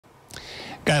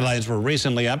Guidelines were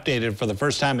recently updated for the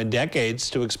first time in decades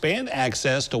to expand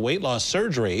access to weight loss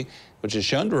surgery, which is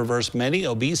shown to reverse many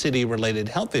obesity-related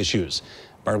health issues.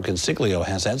 Barb Consiglio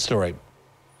has that story.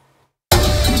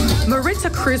 Maritza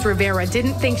Cruz Rivera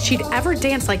didn't think she'd ever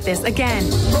dance like this again.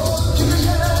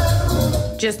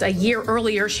 Just a year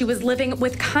earlier, she was living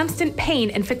with constant pain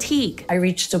and fatigue. I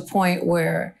reached a point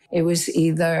where it was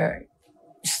either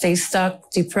stay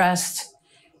stuck, depressed,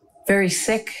 very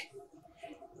sick,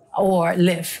 or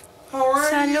live.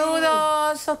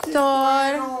 Saludos,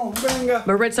 doctor.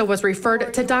 Maritza was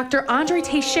referred to Dr. Andre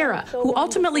Teixeira, who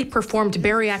ultimately performed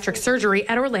bariatric surgery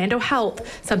at Orlando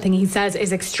Health, something he says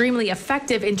is extremely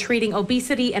effective in treating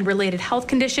obesity and related health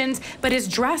conditions, but is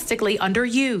drastically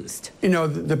underused. You know,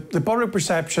 the public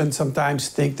perception sometimes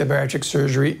think that bariatric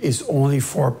surgery is only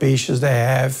for patients that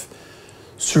have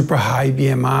super high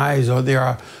BMIs or they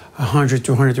are 100,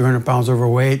 200, 300 pounds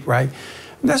overweight, right?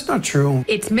 That's not true.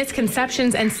 It's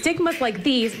misconceptions and stigmas like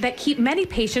these that keep many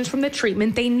patients from the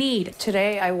treatment they need.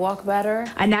 Today, I walk better.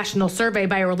 A national survey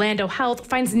by Orlando Health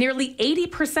finds nearly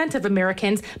 80% of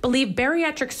Americans believe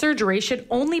bariatric surgery should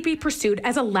only be pursued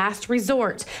as a last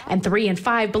resort. And 3 in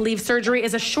 5 believe surgery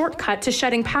is a shortcut to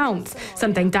shedding pounds,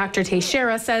 something Dr.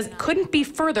 Teixeira says couldn't be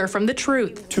further from the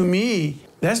truth. To me,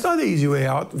 that's not the easy way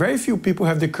out. Very few people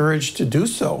have the courage to do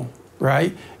so,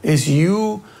 right? It's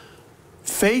you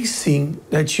facing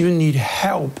that you need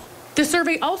help. The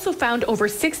survey also found over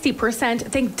 60%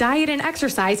 think diet and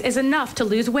exercise is enough to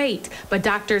lose weight, but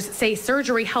doctors say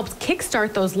surgery helps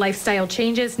kickstart those lifestyle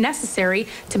changes necessary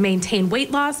to maintain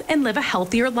weight loss and live a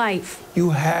healthier life.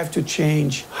 You have to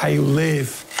change how you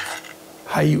live,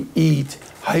 how you eat,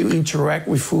 how you interact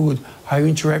with food, how you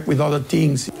interact with other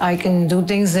things. I can do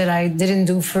things that I didn't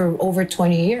do for over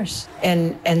 20 years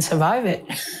and survive it.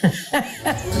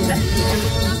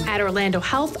 At Orlando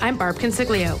Health, I'm Barb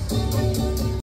Consiglio.